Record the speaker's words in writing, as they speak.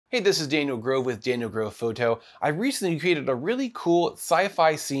Hey, this is Daniel Grove with Daniel Grove Photo. I recently created a really cool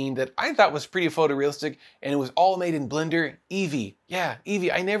sci-fi scene that I thought was pretty photorealistic, and it was all made in Blender Eevee. Yeah,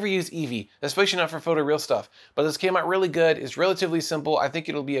 Eevee. I never use Eevee, especially not for photoreal stuff. But this came out really good. It's relatively simple. I think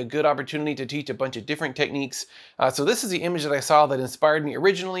it'll be a good opportunity to teach a bunch of different techniques. So this is the image that I saw that inspired me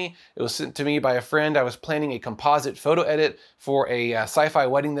originally. It was sent to me by a friend. I was planning a composite photo edit for a sci-fi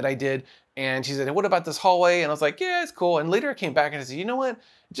wedding that I did. And she said, what about this hallway? And I was like, yeah, it's cool. And later I came back and I said, you know what?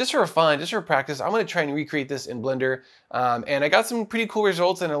 Just for fun, just for practice, I'm gonna try and recreate this in Blender. And I got some pretty cool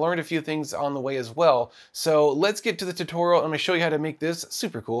results and I learned a few things on the way as well. So let's get to the tutorial. I'm gonna show you how to make this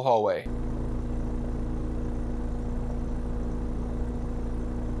super cool hallway.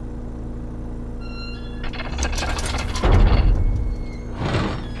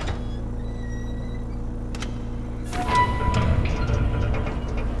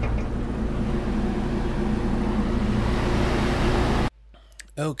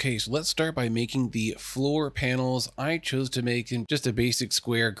 Okay, so let's start by making the floor panels. I chose to make in just a basic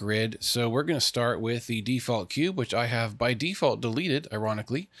square grid. So we're going to start with the default cube, which I have by default deleted,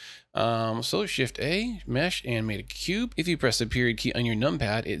 ironically. So Shift A, mesh, and made a cube. If you press the period key on your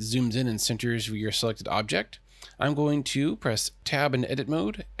numpad, it zooms in and centers your selected object. I'm going to press Tab in edit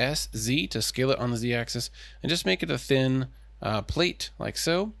mode, SZ to scale it on the Z axis, and just make it a thin plate like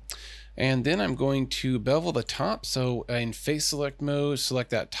so. And then I'm going to bevel the top. So in face select mode, select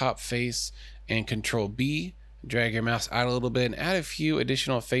that top face and Control B, drag your mouse out a little bit and add a few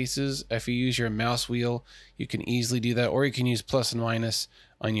additional faces. If you use your mouse wheel, you can easily do that, or you can use plus and minus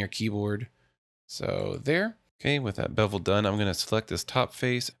on your keyboard. So there. Okay, with that bevel done, I'm going to select this top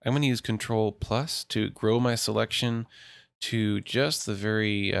face. I'm going to use Control plus to grow my selection to just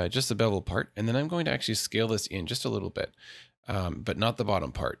the just the bevel part. And then I'm going to actually scale this in just a little bit. But not the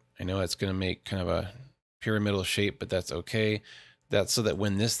bottom part. I know it's going to make kind of a pyramidal shape, but that's okay. That's so that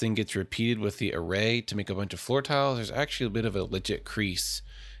when this thing gets repeated with the array to make a bunch of floor tiles, there's actually a bit of a legit crease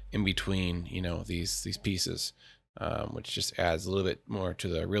in between, you know, these pieces, which just adds a little bit more to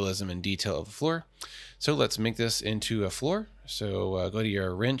the realism and detail of the floor. So let's make this into a floor. So go to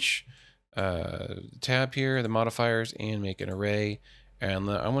your wrench tab here, the modifiers, and make an array.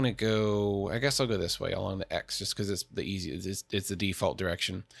 And I want to go, I guess I'll go this way along the X just because it's the easiest, it's the default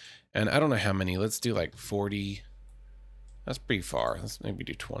direction. And I don't know how many, let's do like 40. That's pretty far. Let's maybe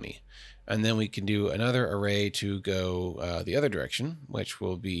do 20. And then we can do another array to go the other direction, which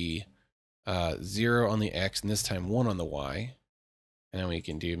will be 0 on the X and this time 1 on the Y. And then we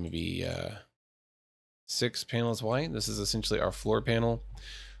can do maybe 6 panels Y. This is essentially our floor panel.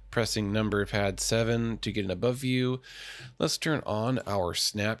 Pressing number pad 7 to get an above view. Let's turn on our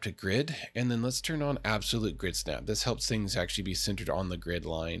snap to grid, and then let's turn on absolute grid snap. This helps things actually be centered on the grid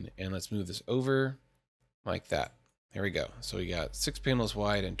line. And let's move this over like that. There we go. So we got 6 panels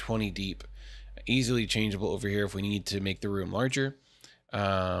wide and 20 deep, easily changeable over here if we need to make the room larger.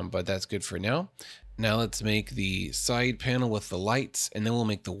 But that's good for now. Now let's make the side panel with the lights, and then we'll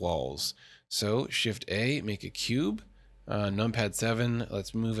make the walls. So Shift A, make a cube. Numpad 7,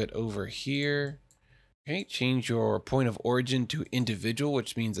 let's move it over here. Okay, change your point of origin to individual,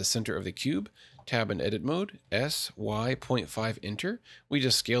 which means the center of the cube. Tab in edit mode, S, Y, 0.5, enter. We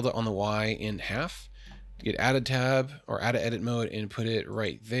just scaled it on the Y in half. Get add a tab or add a edit mode and put it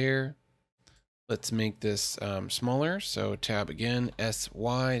right there. Let's make this smaller. So tab again, S,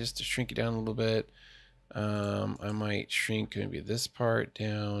 Y, just to shrink it down a little bit. I might shrink maybe this part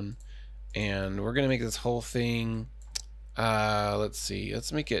down. And we're going to make this whole thing, let's see,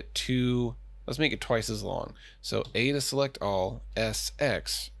 let's make it twice as long. So A to select all,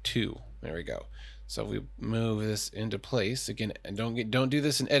 SX 2. There we go. So if we move this into place again, and don't do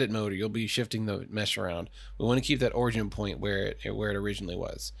this in edit mode or you'll be shifting the mesh around. We want to keep that origin point where it originally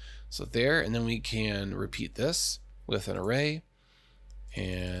was. So there, and then we can repeat this with an array.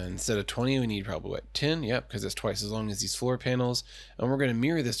 And instead of 20, we need probably what, 10? Yep, because it's twice as long as these floor panels. And we're going to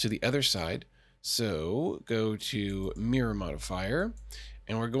mirror this to the other side. So go to mirror modifier,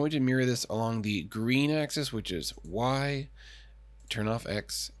 and we're going to mirror this along the green axis, which is Y, turn off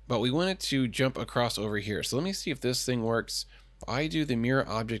X, but we want it to jump across over here. So let me see if this thing works. If I do the mirror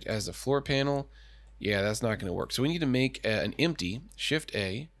object as a floor panel, yeah, that's not going to work. So we need to make an empty, Shift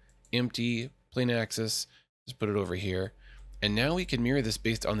A, empty, plane axis, just put it over here. And now we can mirror this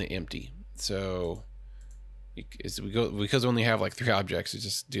based on the empty. So because we only have like 3 objects, we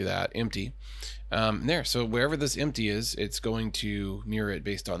just do that empty there. So wherever this empty is, it's going to mirror it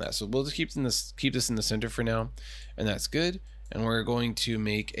based on that. So we'll just keep this in the center for now, and that's good. And we're going to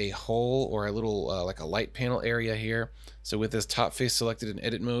make a hole or a little like a light panel area here. So with this top face selected in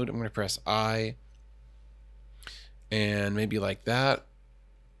edit mode, I'm going to press I, and maybe like that.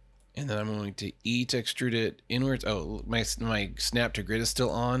 And then I'm going to E to extrude it inwards. Oh, my snap to grid is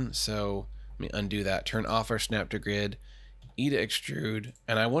still on, so let me undo that. Turn off our snap to grid, E to extrude,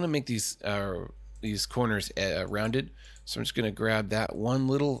 and I want to make these corners rounded. So I'm just going to grab that one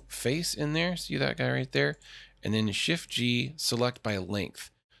little face in there. See that guy right there? And then Shift G, select by length.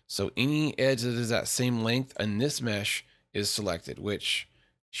 So any edge that is that same length in this mesh is selected, which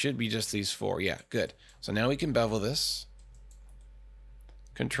should be just these 4. Yeah, good. So now we can bevel this.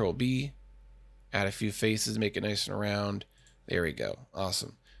 Control B, add a few faces, make it nice and round. There we go.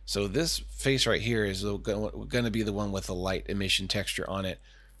 Awesome. So this face right here is going to be the one with the light emission texture on it.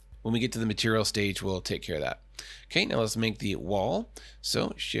 When we get to the material stage, we'll take care of that. Okay, now let's make the wall.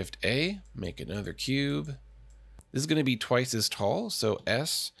 So Shift A, make another cube. This is going to be twice as tall. So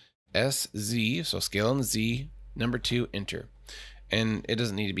S, S, Z, so scale on Z, number 2, enter. And it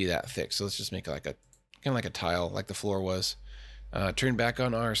doesn't need to be that thick. So let's just make it like kind of like a tile, like the floor was. Turn back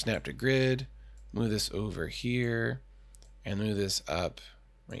on our snap to grid, move this over here, and move this up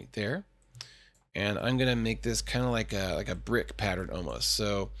right there. And I'm gonna make this kind of like a brick pattern almost.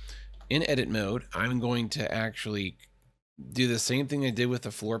 So in edit mode, I'm going to actually do the same thing I did with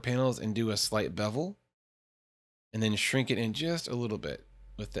the floor panels and do a slight bevel, and then shrink it in just a little bit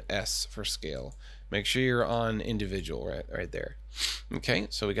with the S for scale. Make sure you're on individual right there. Okay,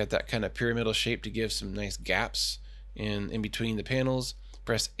 so we got that kind of pyramidal shape to give some nice gaps in between the panels.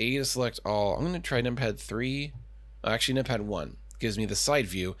 Press A to select all. I'm going to try numpad 3. Actually, numpad 1 gives me the side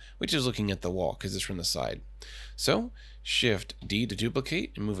view, which is looking at the wall because it's from the side. So Shift D to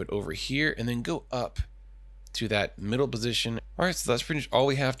duplicate and move it over here, and then go up to that middle position. All right, so that's pretty much all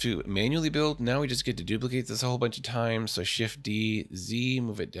we have to manually build. Now we just get to duplicate this a whole bunch of times. So Shift D, Z,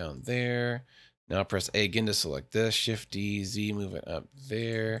 move it down there. Now press A again to select this. Shift D, Z, move it up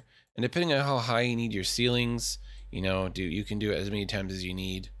there. And depending on how high you need your ceilings, you know, you can do it as many times as you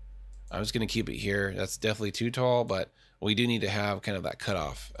need. I'm just going to keep it here. That's definitely too tall, but we do need to have kind of that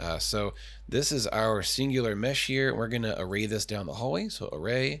cutoff. So this is our singular mesh here. We're going to array this down the hallway. So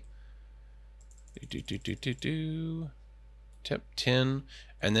array, tip 10,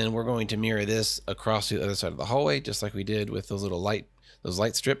 and then we're going to mirror this across the other side of the hallway, just like we did with those little light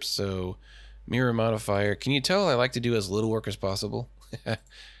strips. So mirror modifier. Can you tell I like to do as little work as possible? I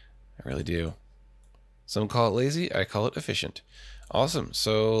really do. Some call it lazy, I call it efficient. Awesome.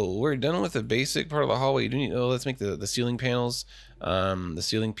 So we're done with the basic part of the hallway. You do need, let's make the ceiling panels, the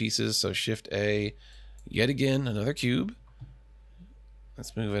ceiling pieces. So Shift A, yet again, another cube.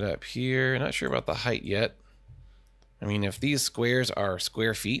 Let's move it up here. Not sure about the height yet. I mean, if these squares are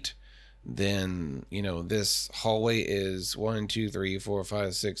square feet, then, you know, this hallway is 1, 2, 3, 4,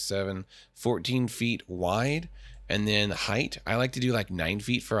 5, 6, 7, 14 feet wide. And then height, I like to do like 9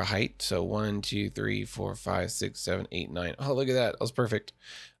 feet for a height. So 1, 2, 3, 4, 5, 6, 7, 8, 9. Oh, look at that. That was perfect.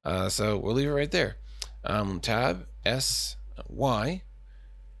 So we'll leave it right there. Tab S, Y.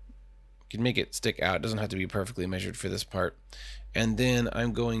 You can make it stick out. It doesn't have to be perfectly measured for this part. And then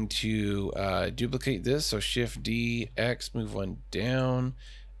I'm going to duplicate this. So Shift D, X, move one down,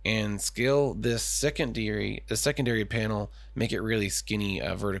 and scale this secondary panel, make it really skinny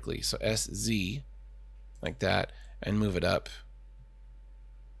vertically. So SZ, like that, and move it up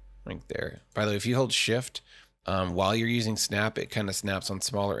right there. By the way, if you hold Shift while you're using Snap, it kind of snaps on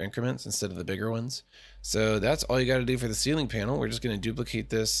smaller increments instead of the bigger ones. So that's all you got to do for the ceiling panel. We're just going to duplicate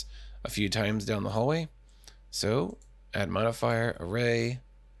this a few times down the hallway. So add modifier, array,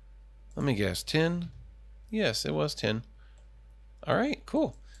 let me guess, 10. Yes, it was 10. All right,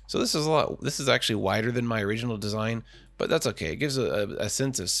 cool. So this is actually wider than my original design, but that's okay. It gives a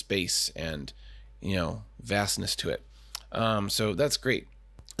sense of space and, you know, vastness to it. So that's great.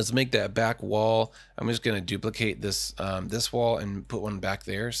 Let's make that back wall. I'm just going to duplicate this this wall and put one back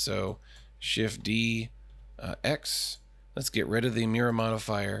there. So Shift D, X. Let's get rid of the mirror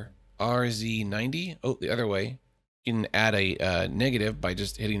modifier, RZ90. Oh, the other way. You can add a negative by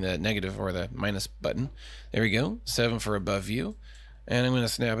just hitting the negative or the minus button. There we go. 7 for above view. And I'm going to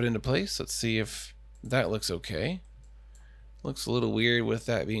snap it into place. Let's see if that looks okay. Looks a little weird with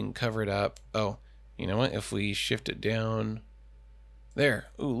that being covered up. Oh, you know what? If we shift it down there.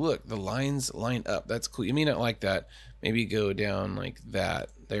 Ooh, look, the lines line up. That's cool. You may not like that. Maybe go down like that.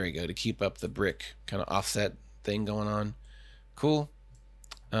 There we go, to keep up the brick kind of offset thing going on. Cool.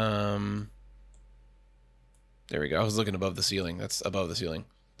 There we go. I was looking above the ceiling. That's above the ceiling.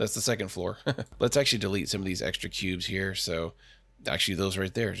 That's the second floor. Let's actually delete some of these extra cubes here. So actually those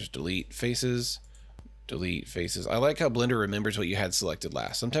right there, just delete faces. Delete faces. I like how Blender remembers what you had selected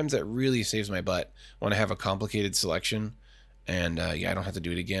last. Sometimes that really saves my butt when I have a complicated selection. And yeah, I don't have to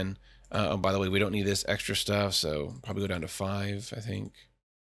do it again. Oh, by the way, we don't need this extra stuff, so probably go down to 5, I think.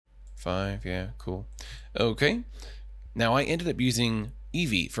 5, yeah, cool. Okay, now I ended up using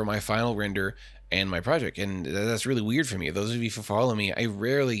Eevee for my final render and my project, and that's really weird for me. Those of you who follow me, I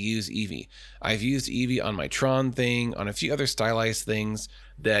rarely use Eevee. I've used Eevee on my Tron thing, on a few other stylized things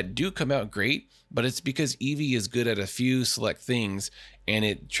that do come out great, but it's because Eevee is good at a few select things, and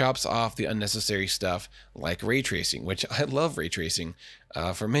it chops off the unnecessary stuff like ray tracing, which I love ray tracing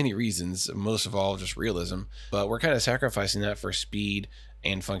for many reasons, most of all just realism, but we're kind of sacrificing that for speed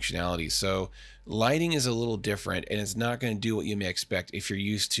and functionality. So lighting is a little different, and it's not going to do what you may expect if you're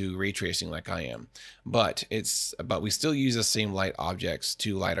used to ray tracing like I am. But we still use the same light objects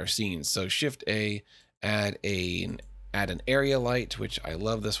to light our scenes. So Shift A, add an area light, which I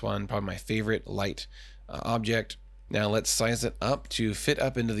love this one, probably my favorite light object. Now let's size it up to fit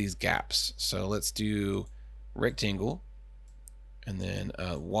up into these gaps. So let's do rectangle, and then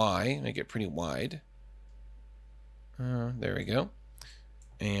Y, make it pretty wide. There we go.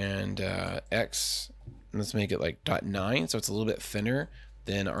 And X, let's make it like 0.9, so it's a little bit thinner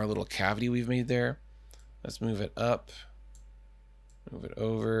than our little cavity we've made there. Let's move it up, move it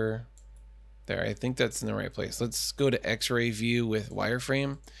over. There, I think that's in the right place. Let's go to X-ray view with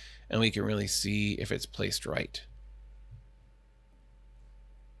wireframe, and we can really see if it's placed right.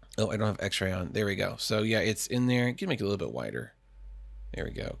 Oh, I don't have X-ray on. There we go. So yeah, it's in there. You can make it a little bit wider. There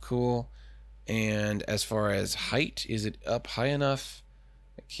we go. Cool. And as far as height, is it up high enough?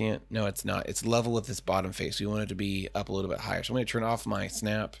 I can't. No, it's not. It's level with this bottom face. We want it to be up a little bit higher. So I'm going to turn off my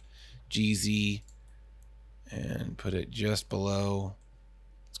snap, GZ, and put it just below.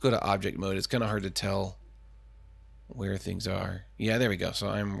 Let's go to object mode. It's kind of hard to tell where things are. Yeah, there we go. So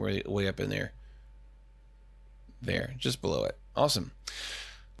I'm way up in there. There, just below it. Awesome.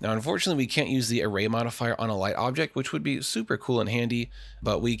 Now, unfortunately, we can't use the array modifier on a light object, which would be super cool and handy,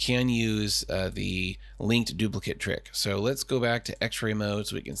 but we can use the linked duplicate trick. So let's go back to X-ray mode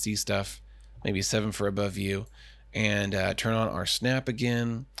so we can see stuff, maybe 7 for above view, and turn on our snap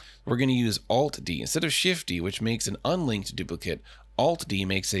again. We're going to use Alt-D instead of Shift-D, which makes an unlinked duplicate. Alt-D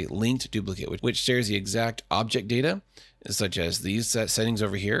makes a linked duplicate, which shares the exact object data, such as these settings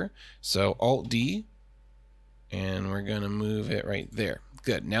over here. So Alt-D, and we're going to move it right there.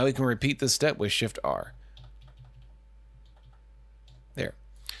 Good. Now we can repeat this step with Shift R. There.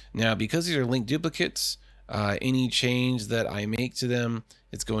 Now, because these are linked duplicates, any change that I make to them,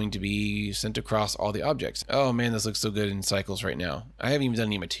 it's going to be sent across all the objects. Oh man, this looks so good in cycles right now. I haven't even done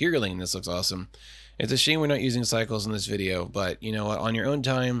any materialing. This looks awesome. It's a shame we're not using cycles in this video, but you know what? On your own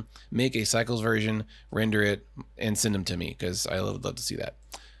time, make a cycles version, render it, and send them to me, because I would love to see that.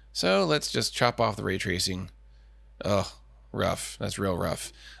 So let's just chop off the ray tracing. Oh, rough. That's real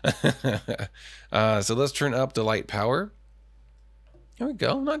rough. So let's turn up the light power. There we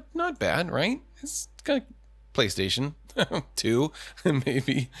go. Not bad, right? It's kind of PlayStation 2,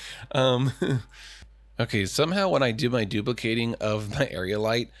 maybe. Okay, somehow when I did my duplicating of my area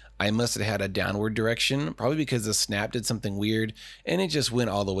light, I must have had a downward direction, probably because the snap did something weird and it just went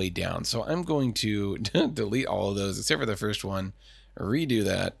all the way down. So I'm going to delete all of those except for the first one, redo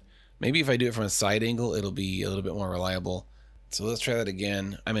that. Maybe if I do it from a side angle, it'll be a little bit more reliable. So let's try that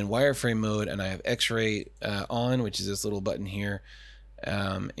again. I'm in wireframe mode and I have X-ray on, which is this little button here.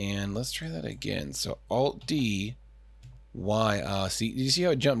 And let's try that again. So Alt-D, Y, see, did you see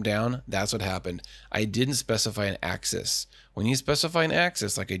how it jumped down? That's what happened. I didn't specify an axis. When you specify an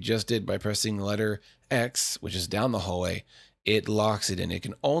axis, like I just did by pressing the letter X, which is down the hallway, it locks it in. It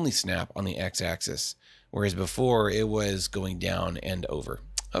can only snap on the X axis, whereas before it was going down and over.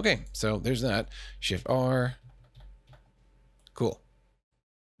 Okay, so there's that. Shift R. Cool.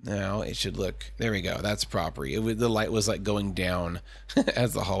 Now it should look, there we go, that's proper. The light was like going down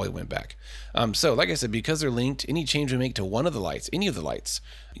as the hallway went back. So like I said, because they're linked, any change we make to one of the lights, any of the lights,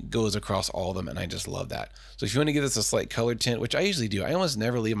 goes across all of them, and I just love that. So if you want to give this a slight color tint, which I usually do, I almost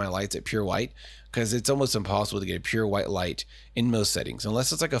never leave my lights at pure white, because it's almost impossible to get a pure white light in most settings.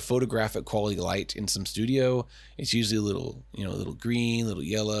 Unless it's like a photographic quality light in some studio, it's usually a little, you know, a little green, a little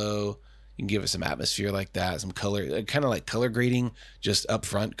yellow. You can give it some atmosphere like that, some color, kind of like color grading just up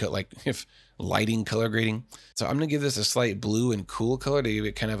front, like if lighting color grading. So I'm going to give this a slight blue and cool color to give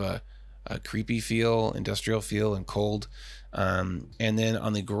it kind of a creepy feel, industrial feel, and cold. And then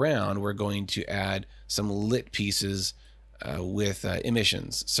on the ground, we're going to add some lit pieces with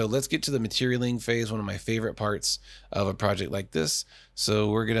emissions. So let's get to the materialing phase, one of my favorite parts of a project like this.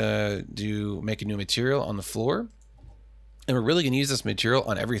 So we're going to make a new material on the floor. And we're really going to use this material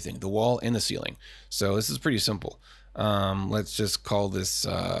on everything, the wall and the ceiling. So this is pretty simple. Let's just call this,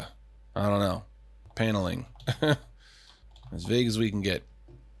 I don't know, paneling. As vague as we can get.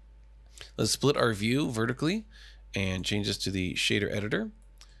 Let's split our view vertically and change this to the shader editor.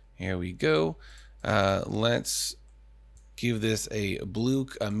 Here we go. Let's give this a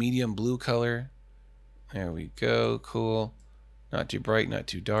medium blue color. There we go. Cool. Not too bright, not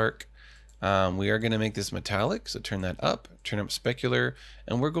too dark. We are going to make this metallic, so turn that up, turn up specular,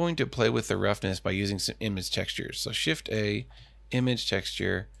 and we're going to play with the roughness by using some image textures. So Shift A, image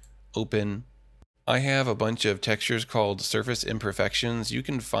texture, open. I have a bunch of textures called surface imperfections. You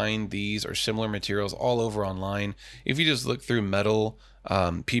can find these or similar materials all over online. If you just look through metal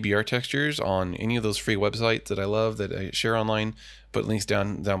PBR textures on any of those free websites that I love that I share online, put links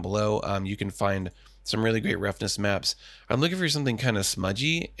down below, you can find some really great roughness maps. I'm looking for something kind of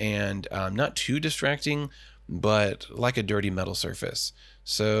smudgy and not too distracting, but like a dirty metal surface.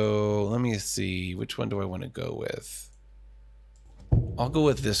 So let me see, which one do I want to go with? I'll go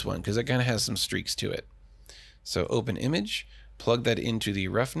with this one because it kind of has some streaks to it. So open image, plug that into the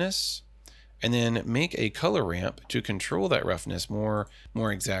roughness, and then make a color ramp to control that roughness more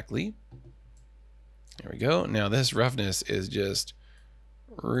exactly. There we go. Now this roughness is just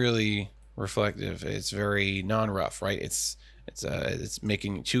really reflective. It's very non-rough, right? It's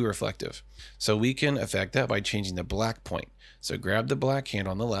making it too reflective. So we can affect that by changing the black point. So grab the black hand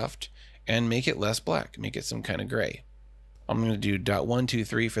on the left and make it less black, make it some kind of gray. I'm going to do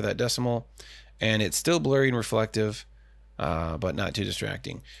 0.123 for that decimal, and it's still blurry and reflective, but not too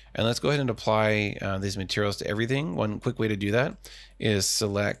distracting. And let's go ahead and apply these materials to everything. One quick way to do that is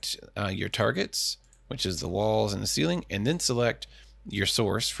select your targets, which is the walls and the ceiling, and then select your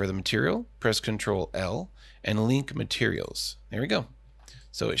source for the material, press Ctrl L, and link materials. There we go.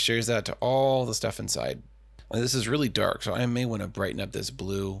 So it shares that to all the stuff inside. Now, this is really dark, so I may want to brighten up this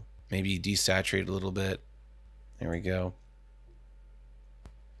blue, maybe desaturate a little bit. There we go.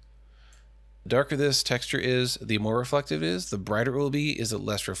 The darker this texture is, the more reflective it is. The brighter it will be, is the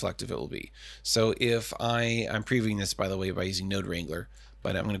less reflective it will be. So if I'm previewing this, by the way, by using Node Wrangler,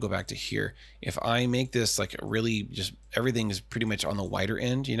 but I'm going to go back to here. If I make this like really just everything is pretty much on the whiter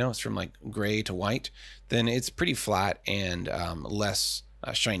end, you know, it's from like gray to white, then it's pretty flat and less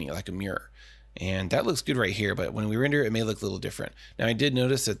shiny, like a mirror. And that looks good right here, but when we render it may look a little different. Now I did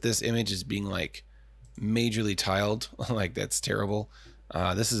notice that this image is being like majorly tiled, like that's terrible.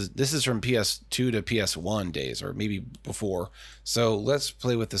 This is from PS2 to PS1 days, or maybe before. So let's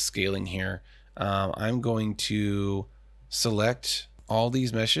play with the scaling here. I'm going to select all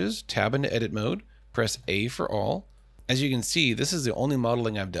these meshes, tab into edit mode, press A for all. As you can see, this is the only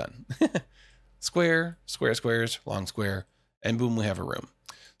modeling I've done. Square, square, squares, long square, and boom, we have a room.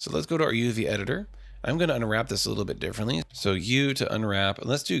 So let's go to our UV editor. I'm going to unwrap this a little bit differently. So U to unwrap, and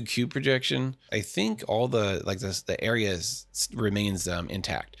let's do cube projection. I think all the the areas remains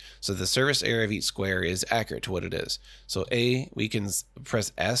intact. So the surface area of each square is accurate to what it is. So A, we can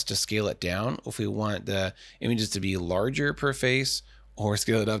press S to scale it down if we want the images to be larger per face, or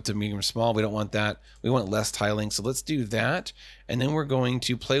scale it up to medium or small. We don't want that. We want less tiling. So let's do that. And then we're going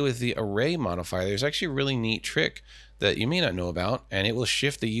to play with the array modifier. There's actually a really neat trick that you may not know about, and it will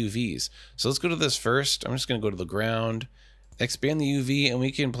shift the UVs. So let's go to this first. I'm just going to go to the ground, expand the UV, and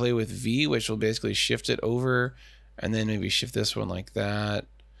we can play with V, which will basically shift it over, and then maybe shift this one like that,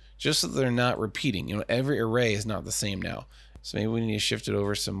 just so they're not repeating. You know, every array is not the same now. So maybe we need to shift it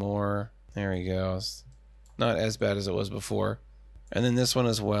over some more. There we go. It's not as bad as it was before. And then this one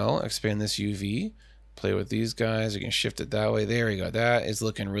as well, expand this UV, play with these guys. You can shift it that way. There we go. That is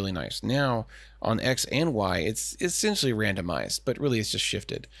looking really nice. Now on X and Y, it's essentially randomized, but really it's just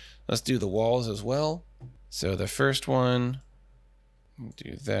shifted. Let's do the walls as well. So the first one,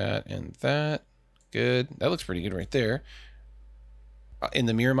 do that and that. Good. That looks pretty good right there. In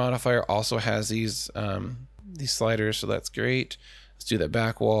the mirror modifier also has these sliders, so that's great. Let's do that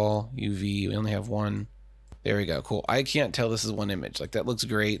back wall, UV. We only have one. There we go. Cool. I can't tell this is one image. Like that looks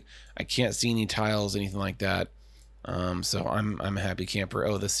great. I can't see any tiles, anything like that. So I'm a happy camper.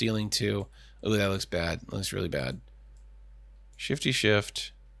 Oh, the ceiling too. Oh, that looks bad. It looks really bad. Shifty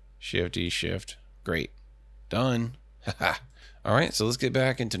shift, shifty shift. Great. Done. All right. So let's get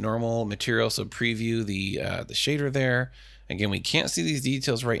back into normal material. So preview the shader there. Again, we can't see these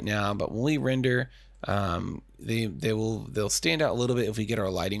details right now, but when we render, they'll stand out a little bit if we get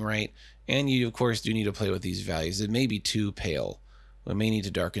our lighting right. And you of course do need to play with these values. It may be too pale. We may need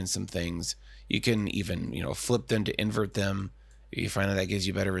to darken some things. You can even, you know, flip them to invert them. You find that gives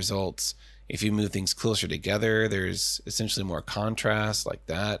you better results. If you move things closer together, there's essentially more contrast like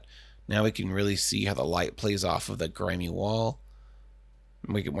that. Now we can really see how the light plays off of the grimy wall.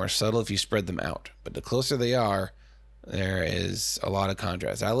 Make it more subtle if you spread them out. But the closer they are, there is a lot of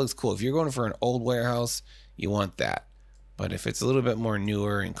contrast. That looks cool. If you're going for an old warehouse, you want that. But if it's a little bit more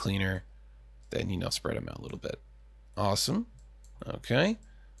newer and cleaner, then, you know, spread them out a little bit. Awesome. Okay.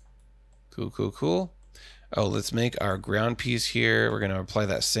 Cool, cool, cool. Oh, let's make our ground piece here. We're going to apply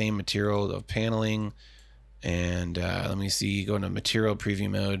that same material of paneling. And let me see, go into material preview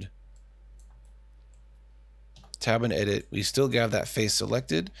mode. Tab and edit. We still have that face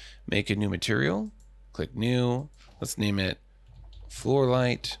selected. Make a new material. Click new. Let's name it floor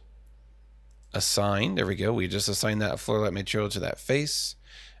light. Assign. There we go. We just assigned that floor light material to that face.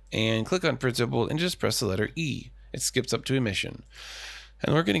 And click on principle and just press the letter E. It skips up to emission.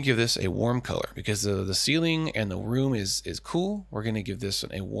 And we're going to give this a warm color because the ceiling and the room is cool. We're going to give this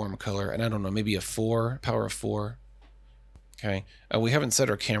a warm color, and I don't know, maybe a 4, power of 4. Okay, we haven't set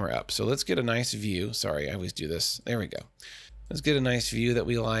our camera up, so let's get a nice view. Sorry, I always do this. There we go. Let's get a nice view that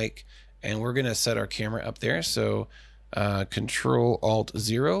we like, and we're going to set our camera up there. So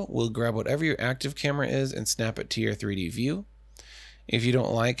Control-Alt-0 will grab whatever your active camera is and snap it to your 3D view. If you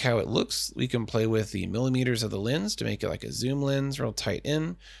don't like how it looks, we can play with the millimeters of the lens to make it like a zoom lens, real tight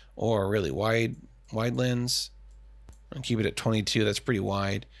in, or a really wide lens. And keep it at 22, that's pretty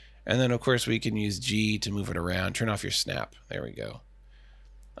wide. And then of course we can use G to move it around, turn off your snap. There we go.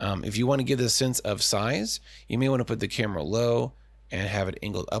 If you want to give this sense of size, you may want to put the camera low and have it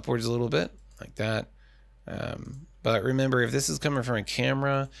angled upwards a little bit, like that. But remember, if this is coming from a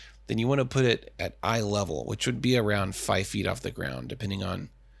camera, then you want to put it at eye level, which would be around 5 feet off the ground, depending on,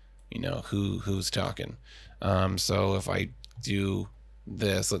 you know, who's talking. So if I do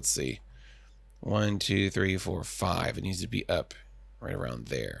this, let's see, 1, 2, 3, 4, 5, it needs to be up right around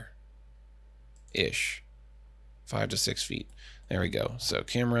there, ish, 5 to 6 feet. There we go. So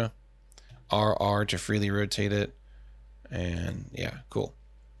camera, RR to freely rotate it, and yeah, cool.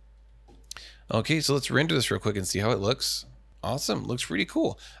 Okay, so let's render this real quick and see how it looks. Awesome, looks pretty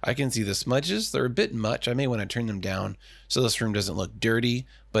cool. I can see the smudges. They're a bit much. I may want to turn them down so this room doesn't look dirty,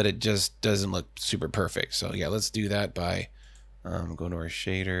 but it just doesn't look super perfect. So yeah, let's do that by going to our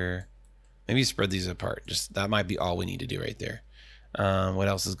shader. Maybe spread these apart. Just that might be all we need to do right there. What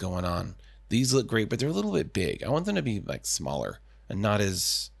else is going on? These look great, but they're a little bit big. I want them to be like smaller and not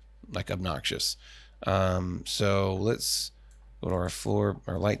as like obnoxious. So let's go to our floor,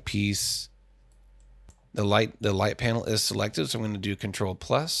 our light piece. The light panel is selected, so I'm going to do Control+,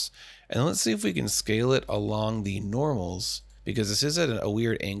 and let's see if we can scale it along the normals, because this is at a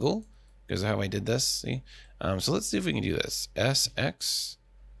weird angle because of how I did this. See, so let's see if we can do this. SX,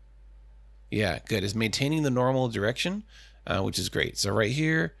 yeah, good. It's maintaining the normal direction, which is great. So right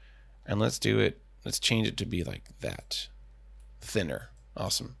here, and let's do it. Let's change it to be like that, thinner.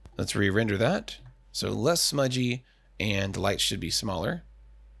 Awesome. Let's re-render that. So less smudgy, and the light should be smaller.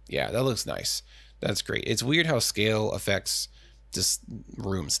 Yeah, that looks nice. That's great. It's weird how scale affects just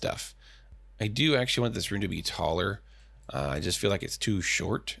room stuff. I do actually want this room to be taller. I just feel like it's too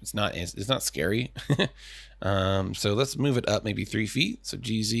short. It's not scary. So let's move it up maybe 3 feet. So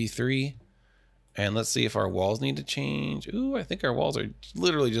GZ3. And let's see if our walls need to change. Ooh, I think our walls are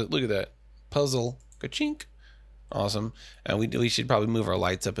literally just, look at that. Puzzle. Ka-chink. Awesome. And we should probably move our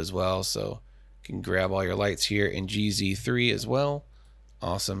lights up as well. So you can grab all your lights here in GZ3 as well.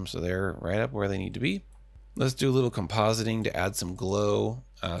 Awesome, so they're right up where they need to be. Let's do a little compositing to add some glow.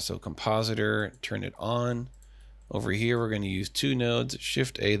 So compositor, turn it on. Over here, we're going to use 2 nodes,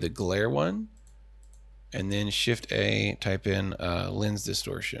 Shift A, the glare one, and then Shift A, type in lens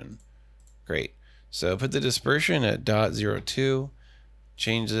distortion. Great. So put the dispersion at 0.02,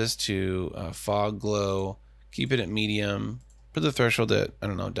 change this to fog glow, keep it at medium, put the threshold at, I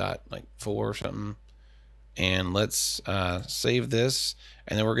don't know, like 4 or something. And let's save this,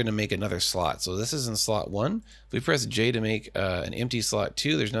 and then we're going to make another slot. So this is in slot 1. If we press J to make an empty slot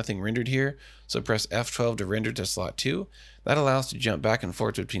 2, there's nothing rendered here. So press F12 to render to slot 2. That allows us to jump back and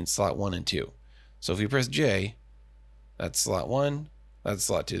forth between slot 1 and 2. So if we press J, that's slot 1, that's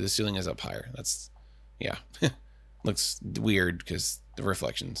slot 2. The ceiling is up higher. That's, yeah, looks weird because the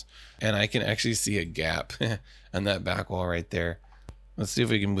reflections. And I can actually see a gap on that back wall right there. Let's see if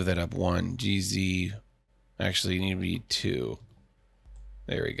we can move that up 1. GZ. Actually, you need to be 2.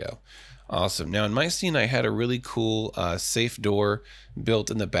 There we go. Awesome. Now in my scene, I had a really cool safe door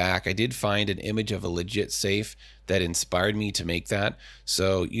built in the back. I did find an image of a legit safe that inspired me to make that.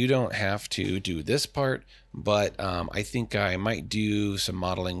 So you don't have to do this part, but I think I might do some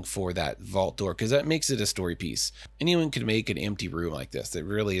modeling for that vault door because that makes it a story piece. Anyone could make an empty room like this. There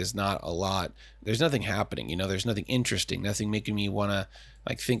really is not a lot. There's nothing happening, you know, there's nothing interesting, nothing making me want to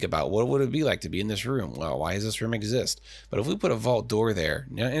like think about what would it be like to be in this room? Well, why does this room exist? But if we put a vault door there,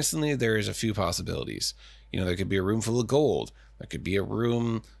 now instantly there is a few possibilities. You know, there could be a room full of gold. There could be a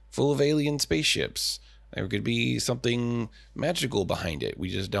room full of alien spaceships. There could be something magical behind it. We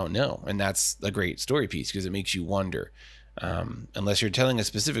just don't know. And that's a great story piece because it makes you wonder. Unless you're telling a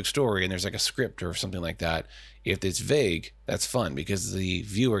specific story and there's like a script or something like that. If it's vague, that's fun because the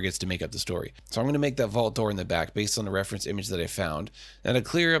viewer gets to make up the story. So I'm going to make that vault door in the back based on the reference image that I found. Now to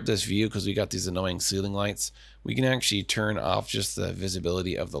clear up this view, because we got these annoying ceiling lights, we can actually turn off just the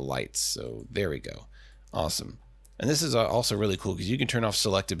visibility of the lights. So there we go. Awesome. And this is also really cool because you can turn off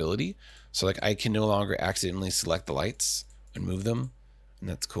selectability. So like I can no longer accidentally select the lights and move them. And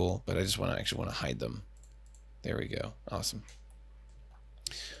that's cool, but I just actually want to hide them. There we go. Awesome.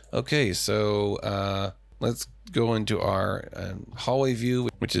 Okay, so let's go into our hallway view,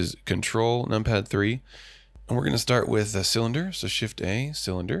 which is Control Numpad 3. And we're going to start with a cylinder. So Shift A,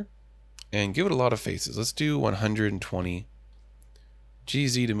 cylinder, and give it a lot of faces. Let's do 120.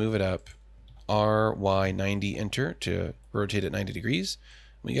 GZ to move it up. RY 90, enter to rotate it 90 degrees.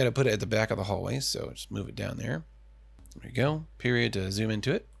 We got to put it at the back of the hallway, so just move it down there. There we go. Period to zoom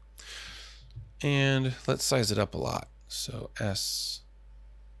into it. And let's size it up a lot. So S,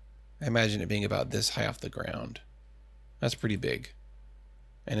 I imagine it being about this high off the ground. That's pretty big.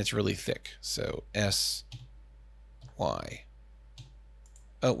 And it's really thick. So S, Y.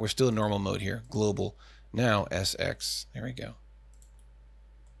 Oh, we're still in normal mode here. Global. Now SX. There we go.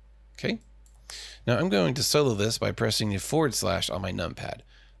 Okay. Now I'm going to solo this by pressing the / on my numpad.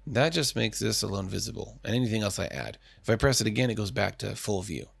 That just makes this alone visible, and anything else I add. If I press it again, it goes back to full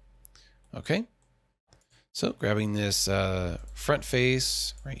view. Okay. So grabbing this front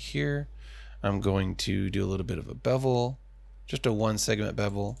face right here, I'm going to do a little bit of a bevel, just a 1 segment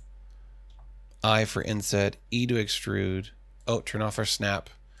bevel. I for inset, E to extrude. Oh, turn off our snap.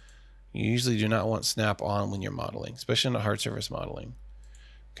 You usually do not want snap on when you're modeling, especially in a hard surface modeling.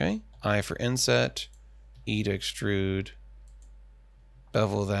 Okay, I for inset, E to extrude,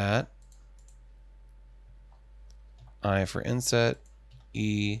 bevel that. I for inset,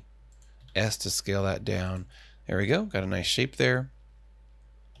 E, S to scale that down. There we go, got a nice shape there.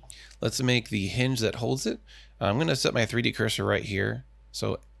 Let's make the hinge that holds it. I'm going to set my 3D cursor right here.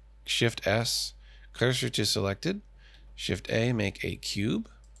 So Shift S, cursor to selected. Shift A, make a cube.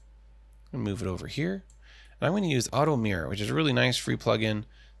 And move it over here. And I'm going to use Auto Mirror, which is a really nice free plugin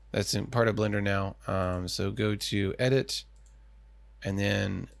that's in part of Blender now. So go to Edit, and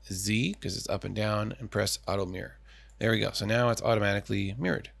then Z, because it's up and down, and press Auto Mirror. There we go. So now it's automatically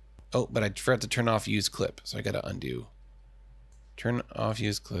mirrored. Oh, but I forgot to turn off Use Clip, so I got to undo. Turn off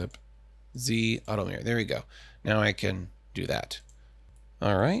Use Clip. Z, Auto Mirror. There we go. Now I can do that.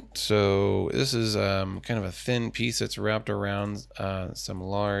 All right, so this is kind of a thin piece that's wrapped around a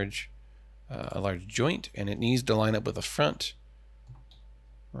large joint, and it needs to line up with the front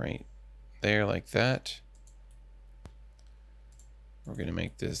right there like that. We're going to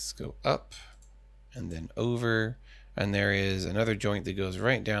make this go up and then over, and there is another joint that goes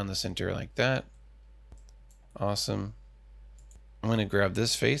right down the center like that. Awesome. I'm going to grab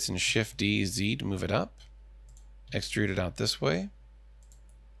this face and Shift D, Z to move it up, extrude it out this way, and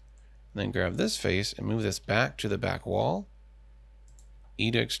then grab this face and move this back to the back wall.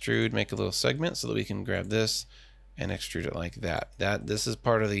 E to extrude, make a little segment so that we can grab this and extrude it like that. This is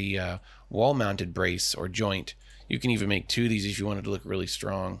part of the wall mounted brace or joint. You can even make 2 of these if you wanted to look really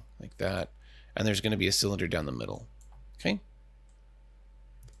strong like that. And there's going to be a cylinder down the middle. Okay.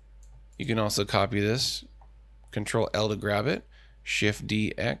 You can also copy this, Control L to grab it, Shift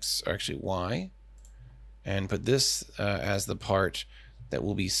D, X, or actually Y, and put this as the part that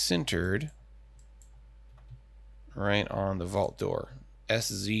will be centered right on the vault door.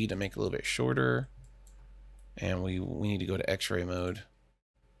 SZ to make it a little bit shorter, and we need to go to X-ray mode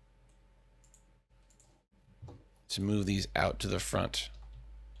to move these out to the front.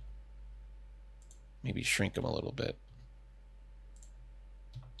 Maybe shrink them a little bit.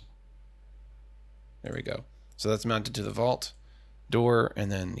 There we go. So that's mounted to the vault door,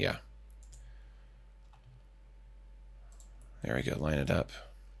 and then yeah, there we go, line it up.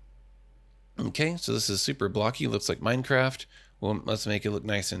 Okay, so this is super blocky, looks like Minecraft. Well, let's make it look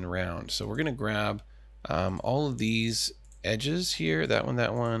nice and round. So we're gonna grab all of these edges here, that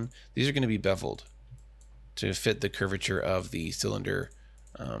one. These are gonna be beveled to fit the curvature of the cylinder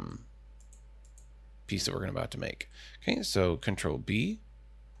piece that we're about to make. Okay, so Control B,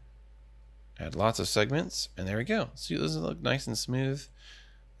 add lots of segments, and there we go. See, does it look nice and smooth?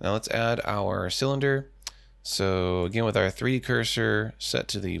 Now let's add our cylinder. So again, with our 3D cursor set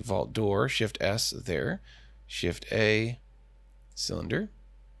to the vault door, Shift S there, Shift A, cylinder.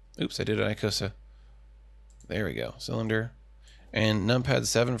 Oops, I did an icosa. There we go, cylinder. And numpad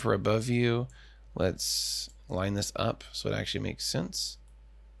 7 for above view. Let's line this up so it actually makes sense.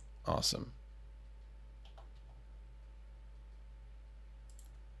 Awesome.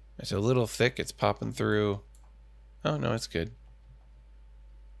 It's a little thick, it's popping through. Oh, no, it's good.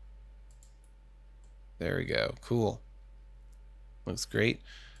 There we go. Cool. Looks great.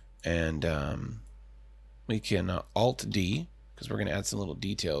 And we can Alt-D, because we're going to add some little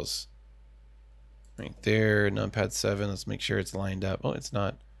details. Right there, numpad 7. Let's make sure it's lined up. Oh, it's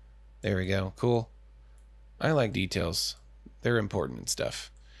not. There we go. Cool. I like details. They're important and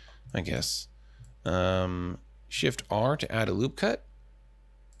stuff, I guess. Shift R to add a loop cut.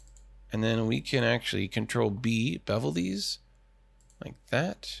 And then we can actually Control B, bevel these like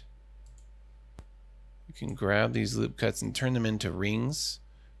that. We can grab these loop cuts and turn them into rings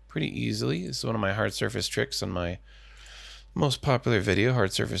pretty easily. This is one of my hard surface tricks on my most popular video,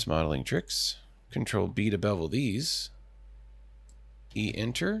 hard surface modeling tricks. Control B to bevel these. E,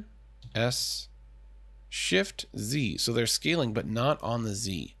 enter. S, Shift Z. So they're scaling, but not on the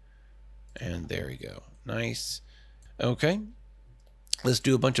Z. And there we go. Nice. Okay. Let's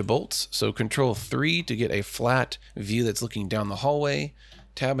do a bunch of bolts. So Control 3 to get a flat view that's looking down the hallway.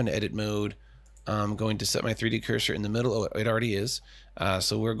 Tab into edit mode. I'm going to set my 3D cursor in the middle. Oh, it already is.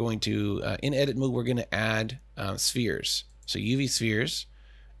 So we're going to, in edit mode, we're going to add spheres. So UV spheres.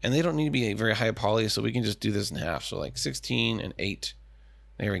 And they don't need to be a very high poly, so we can just do this in half. So like 16 and 8.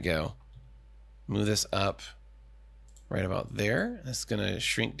 There we go. Move this up right about there. It's going to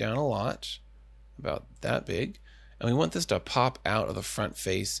shrink down a lot, about that big. And we want this to pop out of the front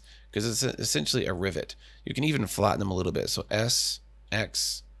face because it's essentially a rivet. You can even flatten them a little bit. So S,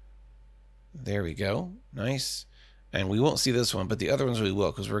 X, there we go. Nice. And we won't see this one, but the other ones we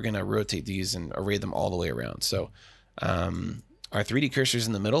will, because we're going to rotate these and array them all the way around. So our 3D cursor's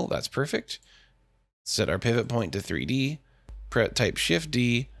in the middle. That's perfect. Set our pivot point to 3D. Type Shift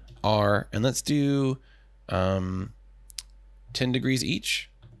D, R, and let's do 10 degrees each.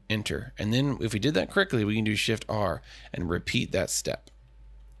 Enter. And then if we did that correctly, we can do Shift R and repeat that step.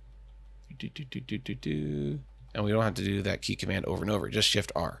 And we don't have to do that key command over and over, just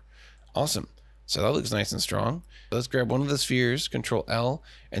Shift R. Awesome. So that looks nice and strong. Let's grab one of the spheres, Control L,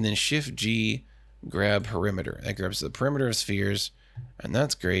 and then Shift G, grab perimeter. That grabs the perimeter of spheres, and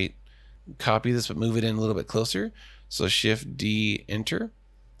that's great. Copy this, but move it in a little bit closer. So Shift D, enter.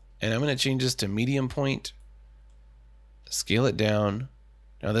 And I'm going to change this to medium point, scale it down.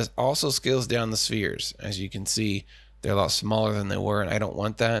 Now this also scales down the spheres. As you can see, they're a lot smaller than they were, and I don't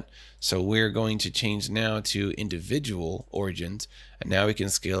want that. So we're going to change now to individual origins, and now we can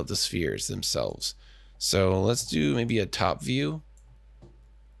scale up the spheres themselves. So let's do maybe a top view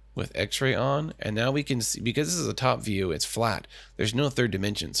with X-ray on, and now we can see, because this is a top view, it's flat. There's no third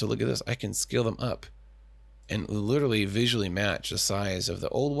dimension. So look at this, I can scale them up and literally visually match the size of the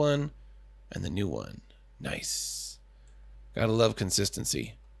old one and the new one. Nice. Gotta love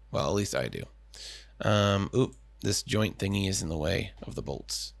consistency. Well, at least I do. Oop, this joint thingy is in the way of the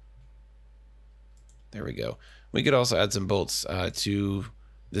bolts. There we go. We could also add some bolts to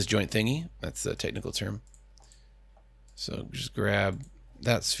this joint thingy. That's the technical term. So just grab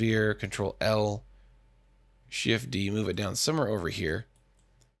that sphere, Control L, Shift D, move it down somewhere over here.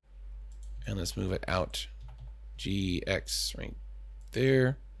 And let's move it out. G, X, right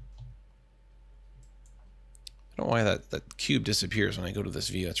there. I don't know why that cube disappears when I go to this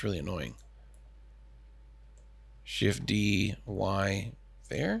view. That's really annoying. Shift D, Y,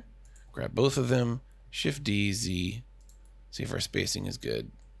 there. Grab both of them. Shift D, Z. See if our spacing is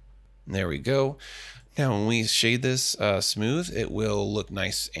good. And there we go. Now when we shade this smooth, it will look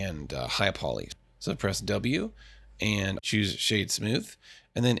nice and high poly. So press W and choose Shade Smooth.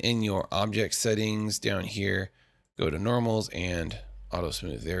 And then in your object settings down here, go to Normals and Auto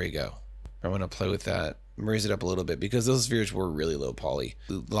Smooth. There we go. I want to play with that. Raise it up a little bit because those spheres were really low poly,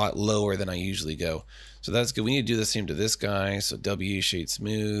 a lot lower than I usually go. So that's good. We need to do the same to this guy. So W, Shade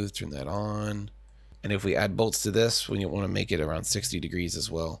Smooth, turn that on. And if we add bolts to this, we want to make it around 60 degrees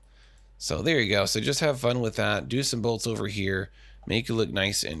as well. So there you go. So just have fun with that. Do some bolts over here. Make it look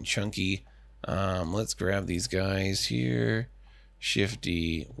nice and chunky. Let's grab these guys here. Shift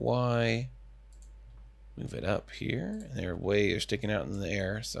D, Y. Move it up here. And they're sticking out in the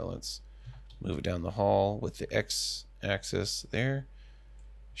air. So let's move it down the hall with the X axis there.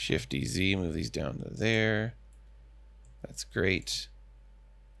 Shift D, Z, move these down to there. That's great.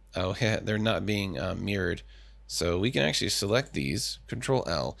 Oh yeah, they're not being mirrored. So we can actually select these, Control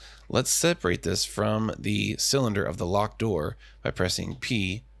L. Let's separate this from the cylinder of the locked door by pressing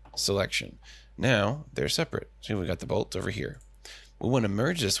P, selection. Now they're separate. So we got the bolts over here. We want to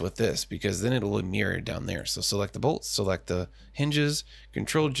merge this with this because then it will be mirrored down there. So select the bolts, select the hinges,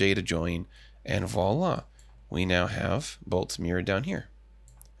 Control J to join, and voila. We now have bolts mirrored down here.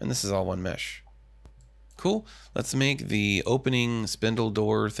 And this is all one mesh. Cool. Let's make the opening spindle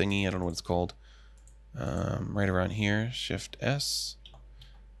door thingy. I don't know what it's called. right around here, Shift S,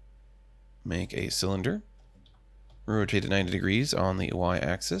 make a cylinder, rotate it 90 degrees on the Y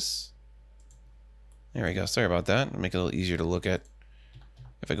axis. There we go. Sorry about that. Make it a little easier to look at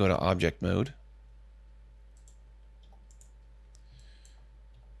if I go to object mode.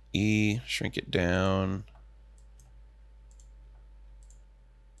 E, shrink it down.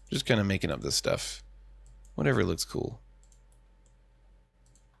 Just kind of making up this stuff. Whatever looks cool.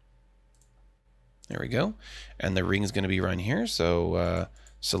 There we go. And the ring is going to be right here. So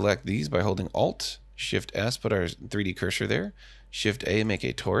select these by holding Alt, Shift S, put our 3D cursor there. Shift A, make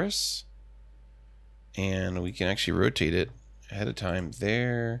a torus. And we can actually rotate it ahead of time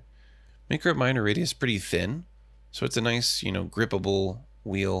there. Make our minor radius pretty thin. So it's a nice, grippable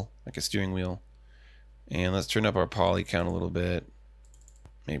wheel, like a steering wheel. And let's turn up our poly count a little bit.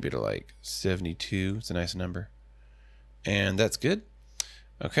 Maybe to like 72. It's a nice number. And that's good.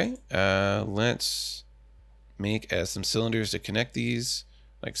 Okay, let's make some cylinders to connect these,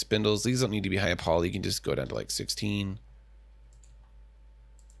 like spindles. These don't need to be high poly. You can just go down to like 16.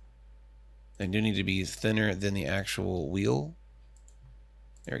 They do need to be thinner than the actual wheel.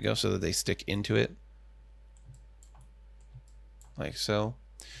 There we go, so that they stick into it. Like so.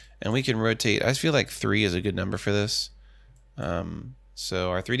 And we can rotate. I feel like 3 is a good number for this. So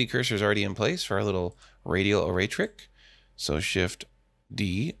our 3D cursor is already in place for our little radial array trick. So Shift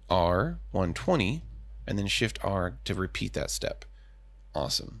D, R, 120, and then Shift R to repeat that step.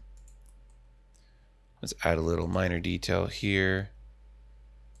 Awesome. Let's add a little minor detail here.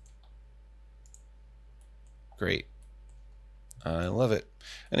 Great. I love it.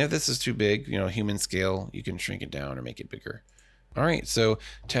 And if this is too big, human scale, you can shrink it down or make it bigger. All right, so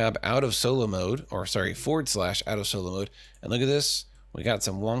tab out of solo mode, or sorry, / out of solo mode. And look at this. We got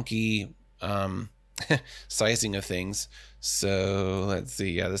some wonky sizing of things. So let's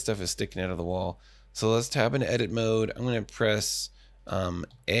see. Yeah, this stuff is sticking out of the wall. So let's tab into edit mode. I'm going to press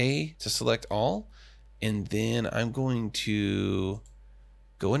A to select all. And then I'm going to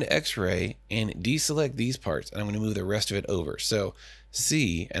go into X-ray and deselect these parts. And I'm going to move the rest of it over. So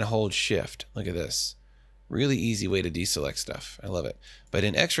C and hold Shift. Look at this. Really easy way to deselect stuff. I love it. But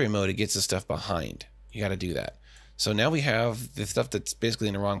in X-ray mode, it gets the stuff behind. You got to do that. So now we have the stuff that's basically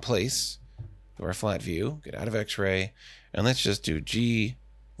in the wrong place. Go our flat view, get out of X-ray, and let's just do G,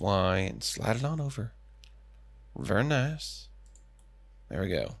 Y, and slide it on over. Very nice. There we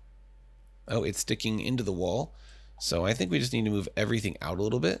go. Oh, it's sticking into the wall. So I think we just need to move everything out a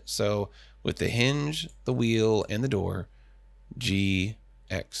little bit. So with the hinge, the wheel, and the door, G,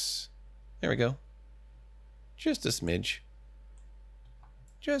 X. There we go. Just a smidge.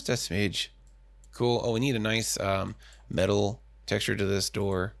 Just a smidge. Cool. Oh, we need a nice metal texture to this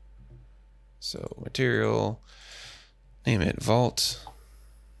door. So material, name it vault,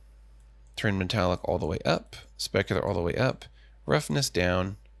 turn metallic all the way up, specular all the way up, roughness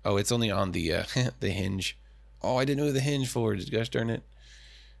down. Oh, it's only on the the hinge. Oh, I didn't move the hinge forward. Gosh darn it.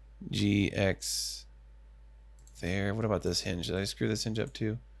 GX there. What about this hinge? Did I screw this hinge up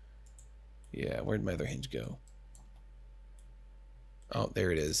too? Yeah, where'd my other hinge go? Oh,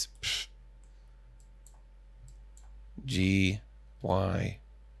 there it is. G, Y,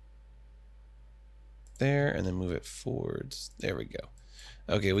 there, and then move it forwards. There we go.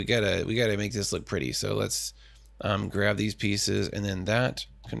 Okay, we gotta make this look pretty. So let's grab these pieces and then that,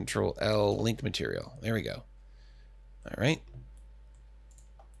 Control L, link material. There we go. All right.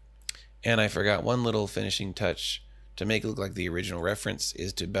 And I forgot one little finishing touch to make it look like the original reference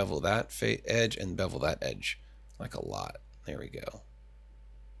is to bevel that edge and bevel that edge like a lot. There we go.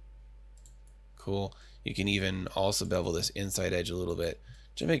 Cool. You can even also bevel this inside edge a little bit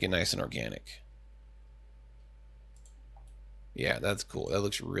to make it nice and organic. Yeah, that's cool. That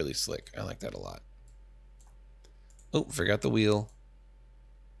looks really slick. I like that a lot. Oh, forgot the wheel.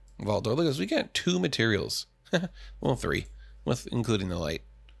 Vault door. Look at this. We got 2 materials. Well, 3, with including the light.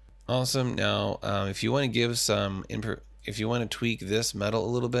 Awesome. Now, if you want to give some if you want to tweak this metal a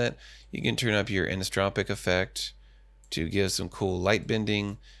little bit, you can turn up your anisotropic effect to give some cool light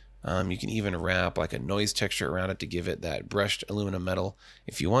bending. You can even wrap like a noise texture around it to give it that brushed aluminum metal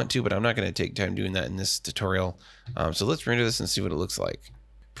if you want to, but I'm not going to take time doing that in this tutorial. So let's render this and see what it looks like.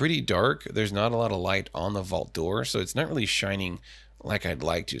 Pretty dark. There's not a lot of light on the vault door, so it's not really shining like I'd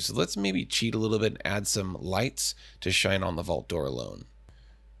like to. So let's maybe cheat a little bit and add some lights to shine on the vault door alone.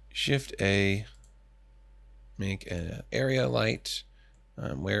 Shift A, make an area light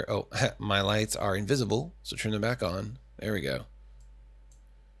where, oh, my lights are invisible, so turn them back on. There we go.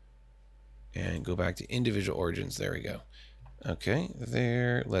 And go back to individual origins. There we go. Okay,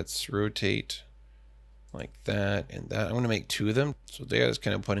 there. Let's rotate like that and that. I'm going to make 2 of them. So they is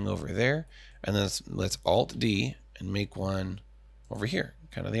kind of pointing over there. And then let's Alt D and make one over here,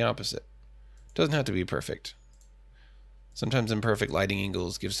 kind of the opposite. Doesn't have to be perfect. Sometimes imperfect lighting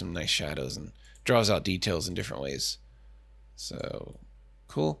angles give some nice shadows and draws out details in different ways. So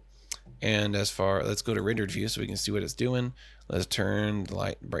cool. And let's go to rendered view so we can see what it's doing. Let's turn the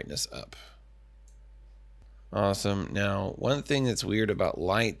light brightness up. Awesome. Now, one thing that's weird about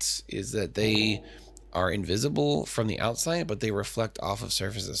lights is that they are invisible from the outside, but they reflect off of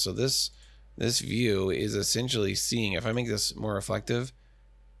surfaces. So this view is essentially seeing, if I make this more reflective,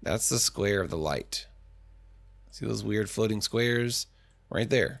 that's the square of the light. See those weird floating squares right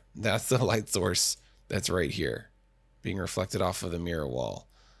there? That's the light source that's right here, being reflected off of the mirror wall.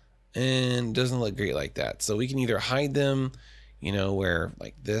 And it doesn't look great like that. So we can either hide them, you know, where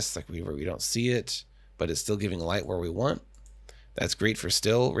like this, like where we don't see it, but it's still giving light where we want. That's great for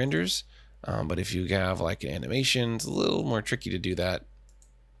still renders. But if you have like an animation, it's a little more tricky to do that.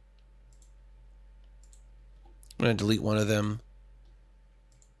 I'm going to delete one of them.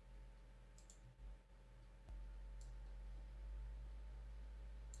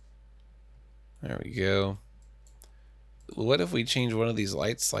 There we go. What if we change one of these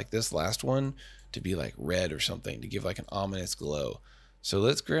lights, like this last one, to be like red or something, to give like an ominous glow? So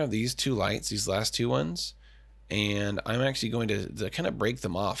let's grab these 2 lights, these last 2 ones, and I'm actually going to kind of break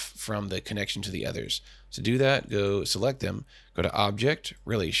them off from the connection to the others. To do that, go select them, go to Object,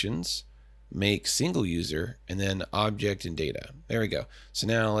 Relations, make Single User, and then Object and Data. There we go. So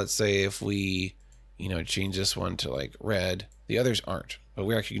now let's say if we, you know, change this one to like red, the others aren't, but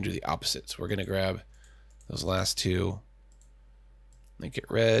we're actually going to do the opposite. So we're going to grab those last 2, make it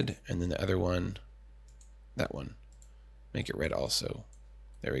red, and then the other one, that one, make it red also.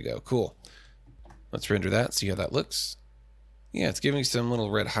 There we go. Cool. Let's render that, see how that looks. Yeah, it's giving some little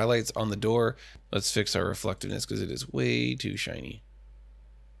red highlights on the door. Let's fix our reflectiveness because it is way too shiny.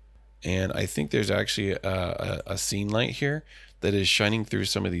 And I think there's actually a scene light here that is shining through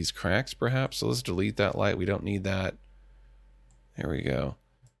some of these cracks perhaps. So let's delete that light. We don't need that. There we go.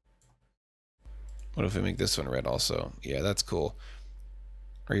 What if we make this one red also? Yeah, that's cool.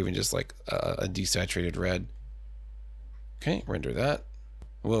 Or even just like a desaturated red. Okay, render that.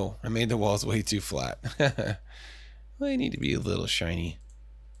 Whoa, I made the walls way too flat. They need to be a little shiny.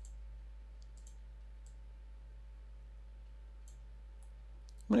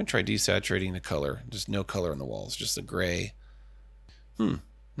 I'm going to try desaturating the color. Just no color on the walls, just the gray.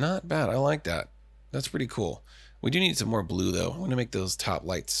 Not bad. I like that. That's pretty cool. We do need some more blue though. I want to make those top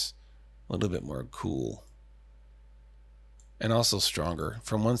lights a little bit more cool. And also stronger.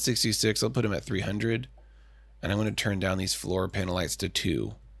 From 166, I'll put them at 300. And I'm going to turn down these floor panel lights to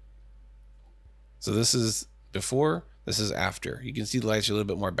 2. So this is before, this is after. You can see the lights are a little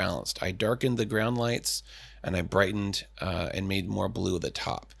bit more balanced. I darkened the ground lights and I brightened and made more blue at the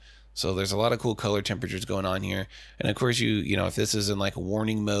top. So there's a lot of cool color temperatures going on here. And of course, you know, if this is in like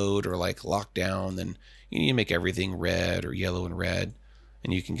warning mode or like lockdown, then you need to make everything red or yellow and red.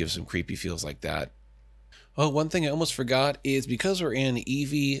 And you can give some creepy feels like that. Oh, one thing I almost forgot is because we're in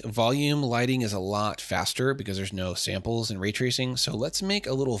Eevee, volume lighting is a lot faster because there's no samples and ray tracing. So let's make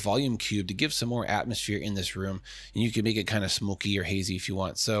a little volume cube to give some more atmosphere in this room. And you can make it kind of smoky or hazy if you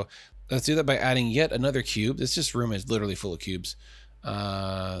want. So let's do that by adding yet another cube. This room is literally full of cubes.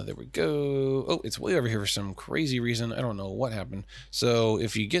 There we go. Oh, it's way over here for some crazy reason. I don't know what happened. So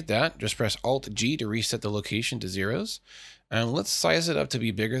if you get that, just press Alt G to reset the location to zeros. And let's size it up to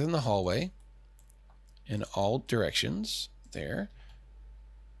be bigger than the hallway. In all directions there,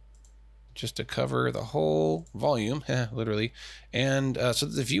 just to cover the whole volume, literally. And so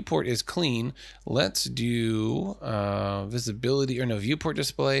that the viewport is clean, let's do visibility, or no, viewport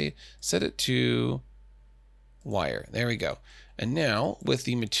display, set it to wire. There we go. And now with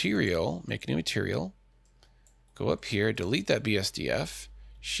the material, make a new material, go up here, delete that BSDF,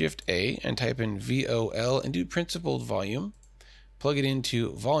 Shift A and type in VOL and do principled volume. Plug it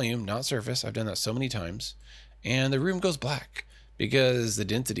into volume, not surface. I've done that so many times. And the room goes black because the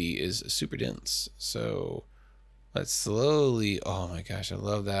density is super dense. So let's slowly, oh my gosh, I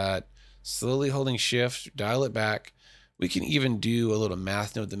love that. Slowly holding shift, dial it back. We can even do a little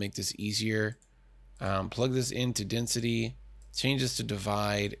math node to make this easier. Plug this into density, change this to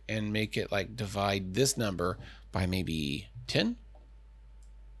divide, and make it like divide this number by maybe 10.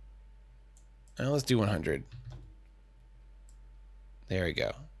 Now let's do 100. There we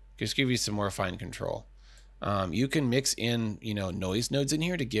go. Just give you some more fine control. You can mix in, you know, noise nodes in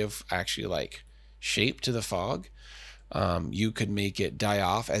here to give actually like shape to the fog. You could make it die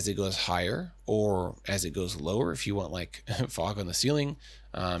off as it goes higher or as it goes lower if you want like fog on the ceiling.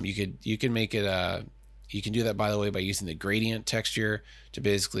 You can make it You can do that, by the way, by using the gradient texture to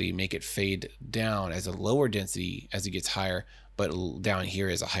basically make it fade down as a lower density as it gets higher, but down here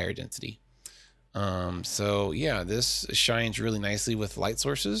is a higher density. So yeah, this shines really nicely with light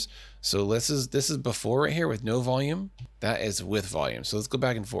sources. So this is before right here with no volume. That is with volume. So let's go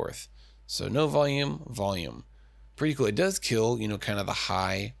back and forth. So no volume, volume. Pretty cool. It does kill, you know, kind of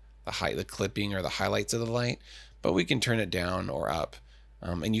the clipping or the highlights of the light, but we can turn it down or up.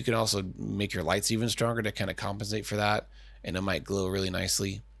 And you can also make your lights even stronger to kind of compensate for that, and it might glow really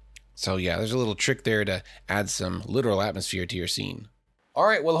nicely. So yeah, there's a little trick there to add some literal atmosphere to your scene. All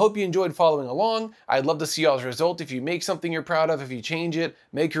right, well, I hope you enjoyed following along. I'd love to see y'all's result. If you make something you're proud of, if you change it,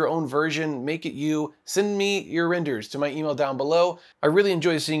 make your own version, make it you, send me your renders to my email down below. I really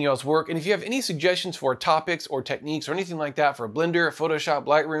enjoy seeing y'all's work. And if you have any suggestions for topics or techniques or anything like that for Blender, Photoshop,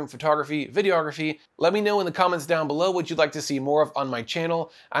 Lightroom, photography, videography, let me know in the comments down below what you'd like to see more of on my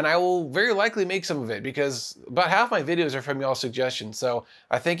channel. And I will very likely make some of it because about half my videos are from y'all's suggestions. So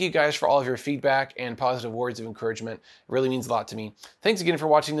I thank you guys for all of your feedback and positive words of encouragement. It really means a lot to me. Thanks again for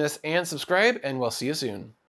watching this, and subscribe, and we'll see you soon.